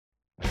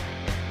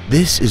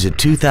This is a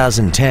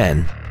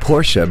 2010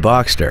 Porsche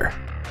Boxster.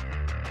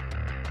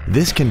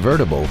 This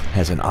convertible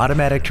has an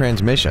automatic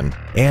transmission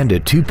and a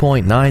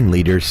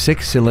 2.9-liter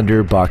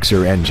six-cylinder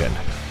Boxer engine.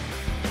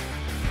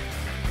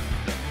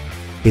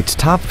 Its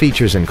top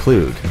features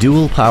include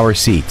dual power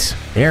seats,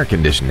 air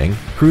conditioning,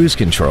 cruise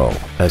control,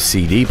 a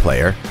CD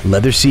player,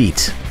 leather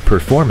seats,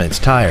 performance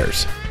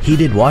tires,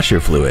 heated washer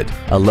fluid,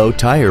 a low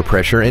tire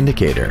pressure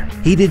indicator,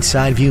 heated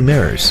side view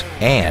mirrors,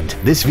 and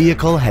this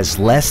vehicle has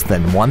less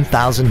than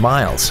 1,000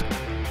 miles.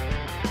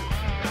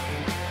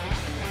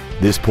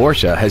 This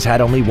Porsche has had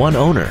only one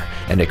owner,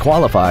 and it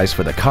qualifies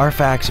for the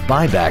Carfax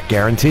buyback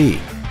guarantee.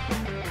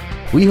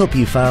 We hope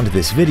you found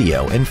this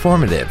video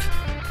informative.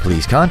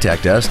 Please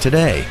contact us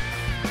today.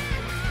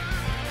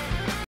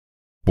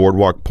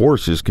 Boardwalk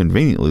Porsche is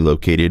conveniently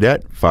located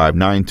at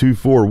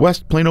 5924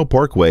 West Plano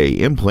Parkway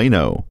in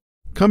Plano.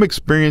 Come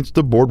experience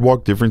the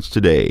Boardwalk difference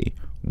today.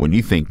 When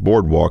you think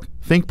Boardwalk,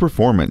 think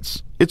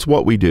performance. It's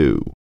what we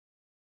do.